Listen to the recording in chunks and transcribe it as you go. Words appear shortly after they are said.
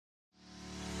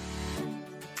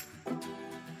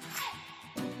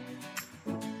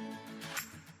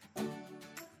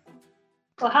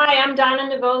Well, hi, I'm Donna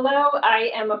Navolo.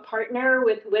 I am a partner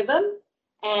with Witham,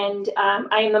 and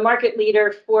I am the market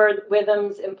leader for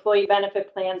Witham's Employee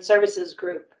Benefit Plan Services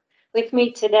Group. With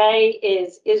me today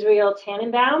is Israel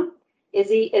Tannenbaum.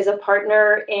 Izzy is a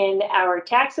partner in our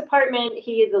tax department.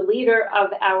 He is the leader of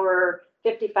our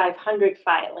 5500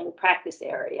 filing practice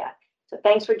area. So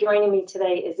thanks for joining me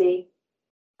today, Izzy.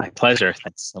 My pleasure.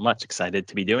 Thanks so much. Excited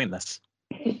to be doing this.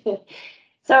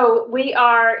 So we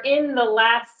are in the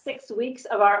last 6 weeks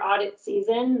of our audit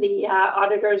season. The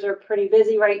auditors are pretty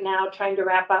busy right now trying to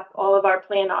wrap up all of our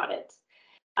plan audits.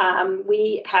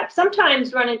 We have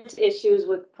sometimes run into issues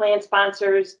with plan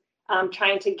sponsors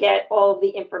trying to get all of the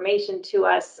information to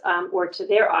us or to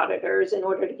their auditors in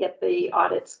order to get the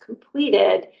audits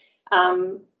completed.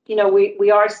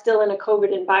 We are still in a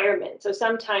COVID environment, so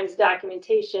sometimes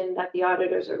documentation that the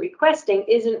auditors are requesting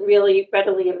isn't really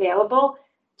readily available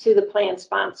to the plan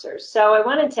sponsors. So I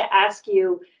wanted to ask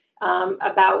you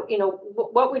about,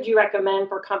 what would you recommend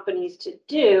for companies to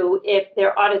do if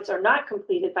their audits are not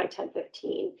completed by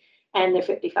 10/15 and their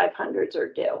 5500s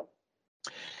are due?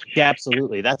 Yeah,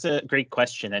 absolutely. That's a great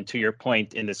question. And to your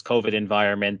point, in this COVID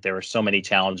environment, there are so many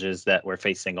challenges that we're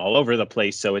facing all over the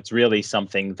place. So it's really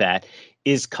something that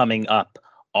is coming up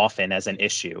often as an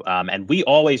issue. And we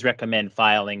always recommend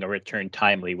filing a return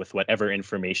timely with whatever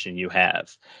information you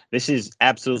have. This is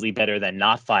absolutely better than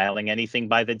not filing anything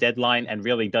by the deadline and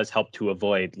really does help to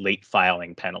avoid late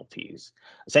filing penalties.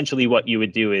 Essentially, what you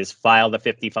would do is file the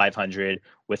 5500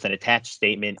 with an attached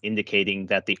statement indicating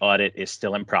that the audit is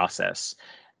still in process.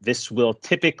 This will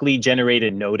typically generate a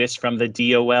notice from the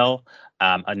DOL,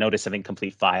 a notice of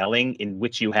incomplete filing, in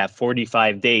which you have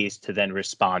 45 days to then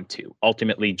respond to.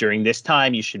 Ultimately, during this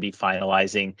time, you should be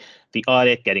finalizing the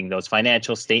audit, getting those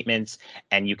financial statements,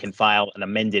 and you can file an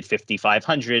amended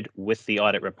 5500 with the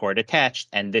audit report attached,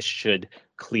 and this should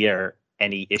clear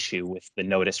any issue with the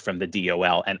notice from the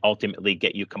DOL and ultimately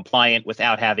get you compliant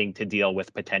without having to deal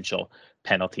with potential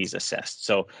penalties assessed.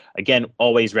 So again,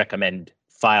 always recommend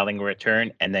filing a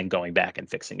return and then going back and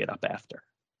fixing it up after.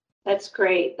 That's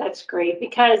great. That's great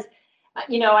because,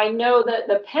 I know that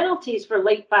the penalties for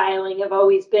late filing have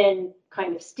always been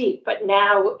kind of steep, but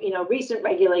now, recent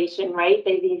regulation, right?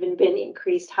 They've even been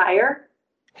increased higher.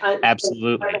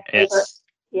 Absolutely. Yes.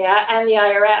 Yeah. And the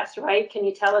IRS, right? Can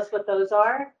you tell us what those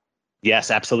are?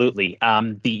 Yes, absolutely.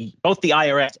 Both the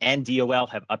IRS and DOL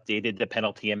have updated the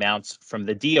penalty amounts. From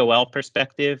the DOL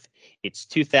perspective, it's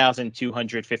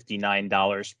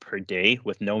 $2,259 per day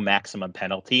with no maximum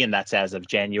penalty, and that's as of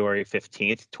January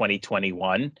 15th,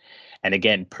 2021. And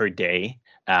again, per day.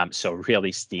 So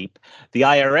really steep. The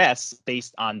IRS,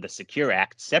 based on the Secure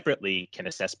Act, separately can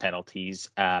assess penalties,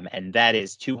 and that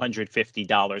is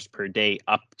 $250 per day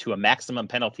up to a maximum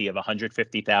penalty of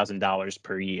 $150,000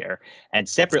 per year. And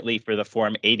separately for the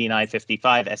Form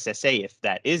 8955 SSA, if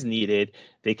that is needed,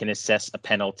 they can assess a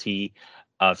penalty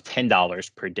of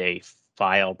 $10 per day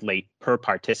filed late per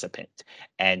participant.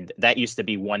 And that used to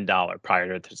be $1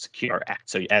 prior to the Secure Act.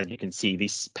 So as you can see,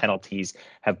 these penalties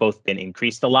have both been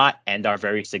increased a lot and are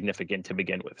very significant to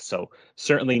begin with. So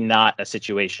certainly not a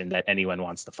situation that anyone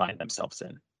wants to find themselves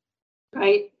in.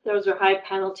 Right. Those are high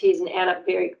penalties and add up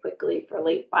very quickly for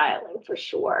late filing for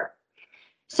sure.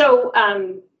 So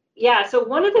so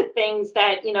one of the things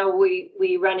that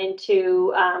we run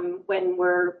into when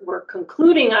we're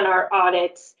concluding on our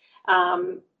audits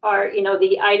are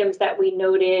the items that we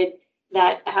noted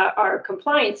that are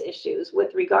compliance issues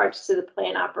with regards to the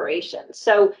plan operations.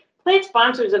 So plan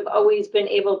sponsors have always been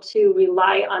able to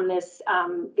rely on this,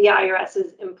 the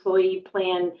IRS's employee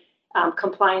plan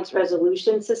compliance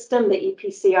resolution system, the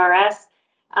EPCRS.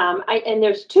 And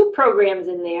there's two programs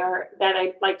in there that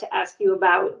I'd like to ask you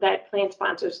about that plan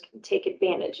sponsors can take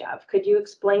advantage of. Could you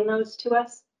explain those to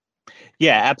us?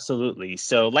 Yeah, absolutely.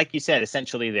 So like you said,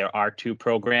 essentially there are two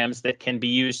programs that can be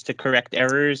used to correct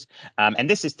errors. And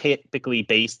this is typically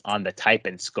based on the type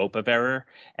and scope of error.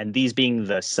 And these being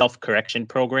the self-correction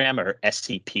program, or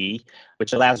SCP,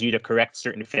 which allows you to correct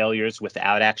certain failures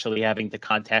without actually having to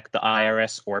contact the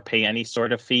IRS or pay any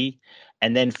sort of fee.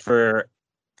 And then for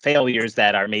failures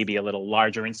that are maybe a little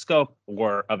larger in scope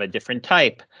or of a different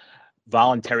type,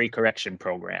 voluntary correction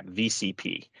program,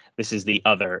 VCP. This is the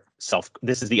other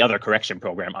correction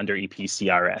program under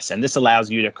EPCRS, and this allows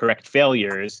you to correct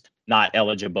failures not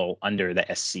eligible under the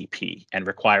SCP and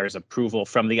requires approval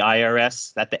from the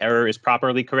IRS that the error is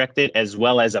properly corrected, as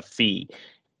well as a fee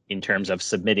in terms of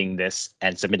submitting this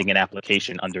and submitting an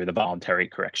application under the voluntary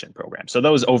correction program. So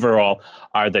those overall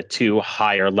are the two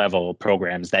higher level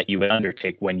programs that you would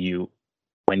undertake when you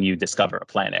discover a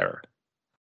plan error.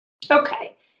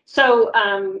 Okay. So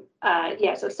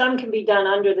some can be done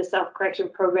under the self-correction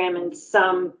program, and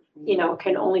some,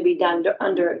 can only be done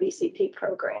under a VCP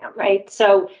program, right?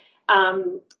 So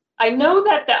I know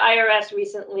that the IRS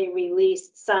recently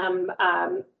released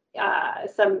a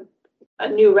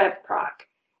new RevProc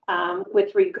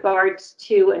with regards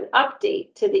to an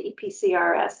update to the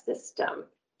EPCRS system.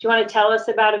 Do you want to tell us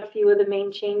about a few of the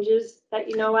main changes that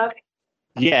you know of?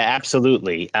 Yeah,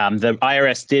 absolutely. The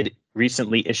IRS did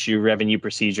recently issue Revenue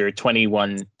Procedure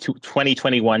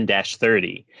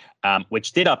 2021-30,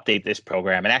 which did update this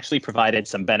program and actually provided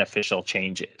some beneficial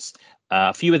changes.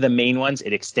 A few of the main ones: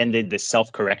 it extended the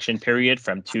self-correction period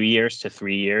from 2 years to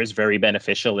 3 years. Very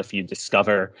beneficial if you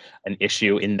discover an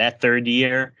issue in that third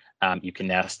year. You can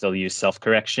now still use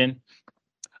self-correction.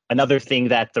 Another thing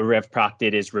that the RevProc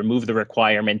did is remove the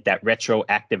requirement that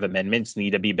retroactive amendments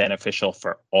need to be beneficial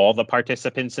for all the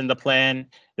participants in the plan.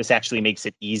 This actually makes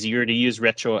it easier to use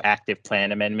retroactive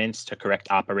plan amendments to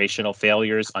correct operational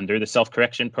failures under the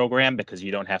self-correction program, because you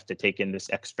don't have to take in this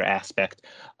extra aspect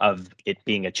of it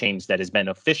being a change that is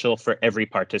beneficial for every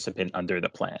participant under the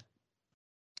plan.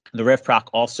 The RevProc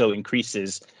also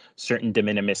increases certain de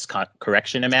minimis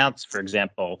correction amounts. For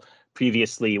example,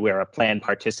 previously, where a plan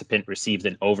participant received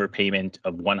an overpayment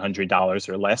of $100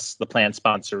 or less, the plan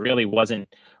sponsor really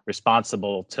wasn't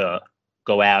responsible to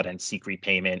go out and seek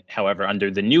repayment. However,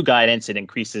 under the new guidance, it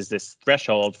increases this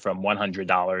threshold from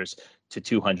 $100 to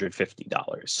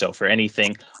 $250. So for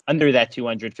anything under that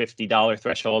 $250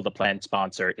 threshold, the plan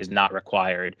sponsor is not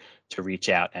required to reach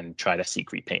out and try to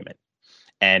seek repayment.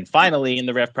 And finally, in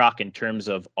the RevProc, in terms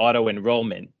of auto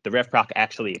enrollment, the RevProc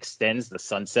actually extends the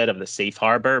sunset of the safe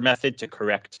harbor method to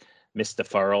correct missed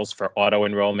deferrals for auto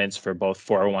enrollments for both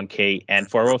 401k and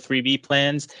 403b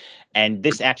plans. And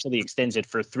this actually extends it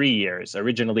for 3 years.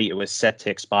 Originally, it was set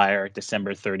to expire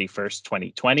December 31st,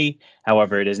 2020.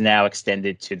 However, it is now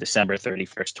extended to December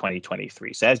 31st,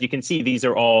 2023. So as you can see, these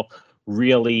are all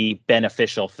really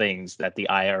beneficial things that the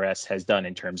IRS has done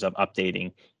in terms of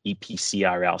updating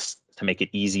EPCRS to make it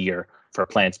easier for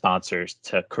plan sponsors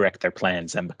to correct their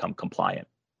plans and become compliant.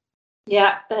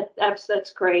 Yeah,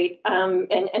 that's great. And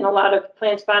a lot of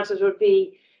plan sponsors would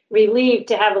be relieved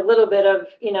to have a little bit of,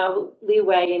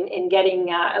 leeway in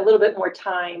getting a little bit more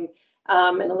time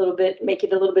and make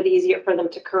it a little bit easier for them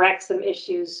to correct some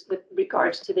issues with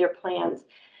regards to their plans.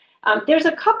 There's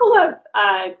a couple of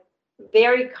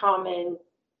very common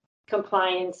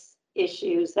compliance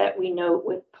issues that we note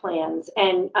with plans,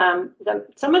 and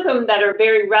some of them that are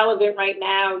very relevant right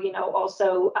now,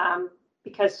 also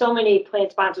because so many plan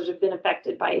sponsors have been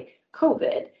affected by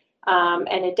COVID,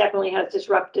 and it definitely has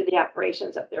disrupted the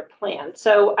operations of their plan.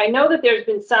 So I know that there's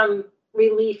been some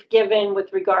relief given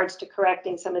with regards to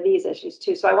correcting some of these issues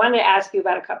too. So I wanted to ask you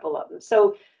about a couple of them.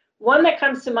 So one that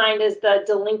comes to mind is the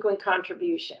delinquent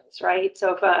contributions, right?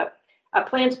 So if a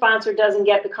plan sponsor doesn't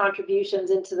get the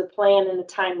contributions into the plan in a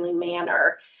timely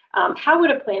manner, how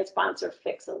would a plan sponsor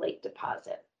fix a late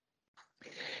deposit?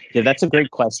 Yeah, that's a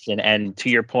great question. And to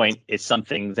your point, it's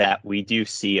something that we do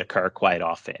see occur quite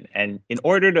often. And in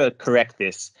order to correct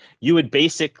this, you would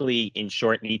basically, in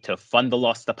short, need to fund the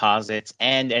lost deposits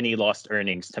and any lost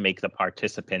earnings to make the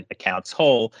participant accounts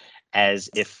whole, as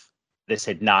if this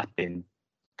had not been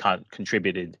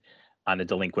contributed on a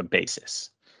delinquent basis.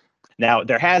 Now,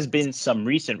 there has been some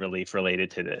recent relief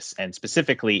related to this, and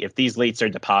specifically if these late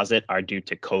deposit are due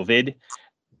to COVID,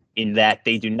 in that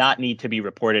they do not need to be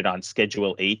reported on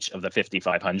Schedule H of the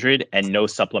 5500, and no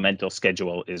supplemental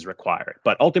schedule is required.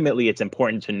 But ultimately, it's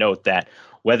important to note that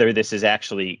whether this is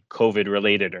actually COVID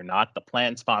related or not, the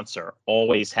plan sponsor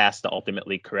always has to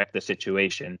ultimately correct the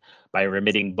situation by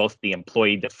remitting both the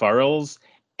employee deferrals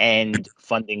and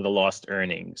funding the lost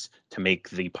earnings to make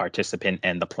the participant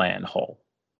and the plan whole.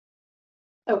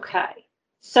 Okay,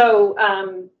 so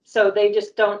they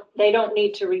don't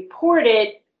need to report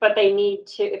it, but they need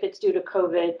to, if it's due to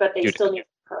COVID, but they still need to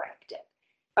correct it.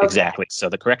 Okay. Exactly. So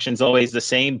the correction's always the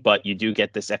same, but you do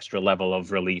get this extra level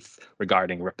of relief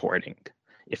regarding reporting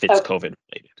if it's COVID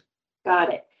related.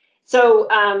 Got it. So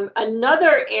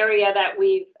another area that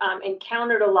we've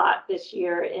encountered a lot this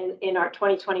year in our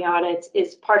 2020 audits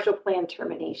is partial plan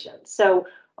termination. So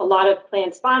a lot of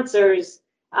plan sponsors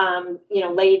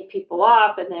laid people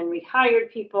off and then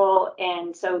rehired people.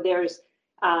 And so there is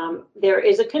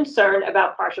a concern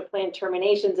about partial plan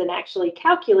terminations and actually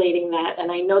calculating that.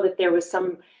 And I know that there was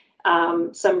some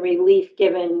relief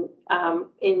given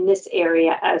in this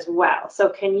area as well. So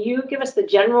can you give us the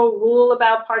general rule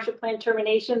about partial plan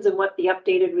terminations and what the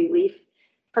updated relief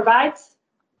provides?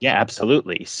 Yeah,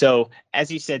 absolutely. So as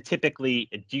you said, typically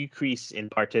a decrease in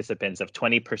participants of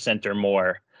 20% or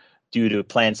more due to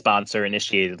plan sponsor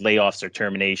initiated layoffs or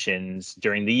terminations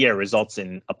during the year results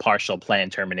in a partial plan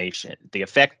termination. The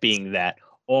effect being that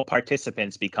all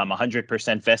participants become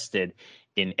 100% vested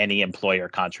in any employer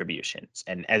contributions.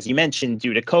 And as you mentioned,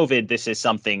 due to COVID, this is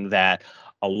something that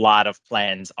a lot of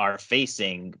plans are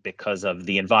facing because of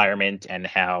the environment and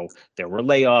how there were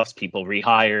layoffs, people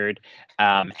rehired.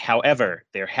 However,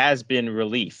 there has been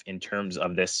relief in terms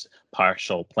of this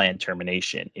partial plan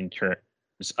termination, in terms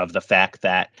of the fact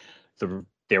that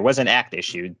there was an act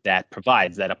issued that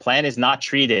provides that a plan is not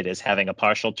treated as having a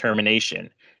partial termination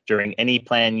during any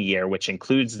plan year, which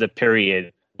includes the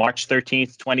period March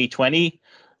 13th, 2020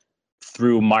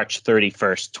 through March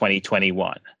 31st,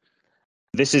 2021.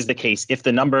 This is the case if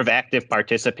the number of active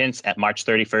participants at March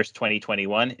 31st,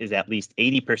 2021 is at least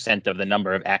 80% of the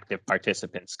number of active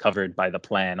participants covered by the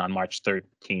plan on March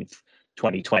 13th,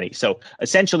 2020. So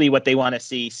essentially what they want to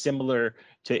see, similar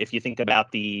to if you think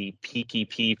about the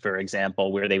PPP, for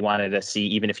example, where they wanted to see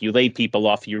even if you laid people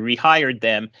off, you rehired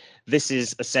them. This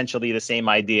is essentially the same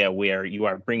idea where you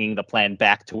are bringing the plan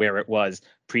back to where it was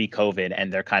pre-COVID,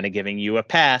 and they're kind of giving you a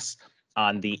pass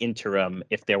on the interim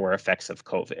if there were effects of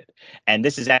COVID. And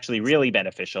this is actually really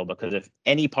beneficial because if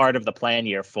any part of the plan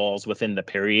year falls within the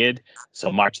period, so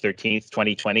March 13th,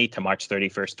 2020 to March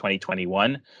 31st,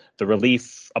 2021, the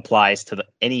relief applies to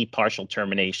any partial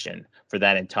termination for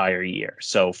that entire year.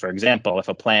 So for example, if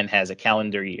a plan has a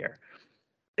calendar year,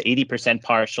 the 80%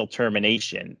 partial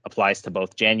termination applies to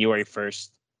both January 1st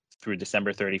through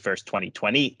December 31st,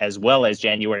 2020, as well as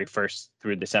January 1st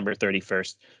through December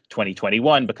 31st,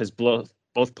 2021, because both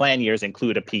plan years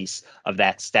include a piece of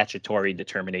that statutory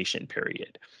determination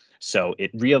period. So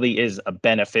it really is a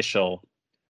beneficial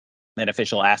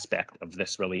aspect of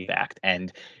this Relief Act.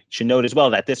 And you should note as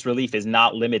well that this relief is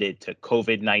not limited to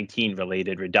COVID-19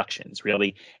 related reductions.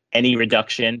 Really, any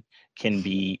reduction can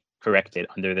be corrected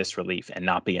under this relief and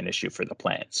not be an issue for the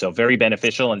plan. So very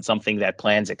beneficial, and something that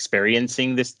plans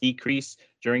experiencing this decrease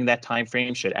during that time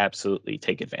frame should absolutely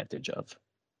take advantage of.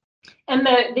 And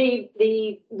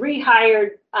the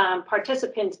rehired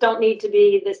participants don't need to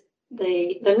be this.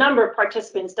 The number of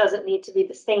participants doesn't need to be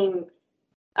the same.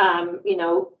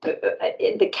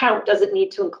 The count doesn't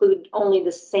need to include only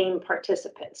the same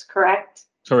participants. Correct?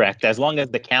 Correct. As long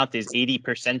as the count is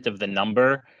 80% of the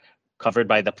number covered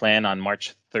by the plan on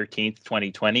March 13th,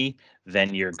 2020,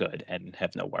 then you're good and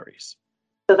have no worries.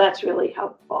 So that's really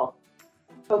helpful.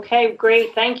 Okay,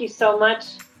 great. Thank you so much,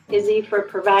 Izzy, for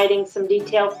providing some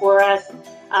detail for us.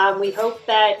 We hope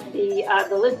that the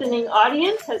listening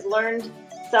audience has learned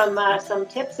some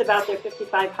tips about their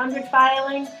 5500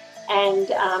 filing and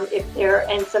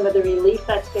some of the relief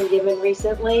that's been given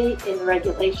recently in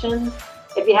regulations.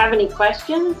 If you have any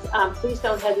questions, please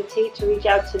don't hesitate to reach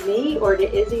out to me or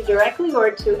to Izzy directly or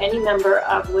to any member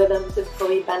of Withum's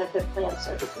Employee Benefit Plan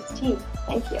Services team.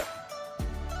 Thank you.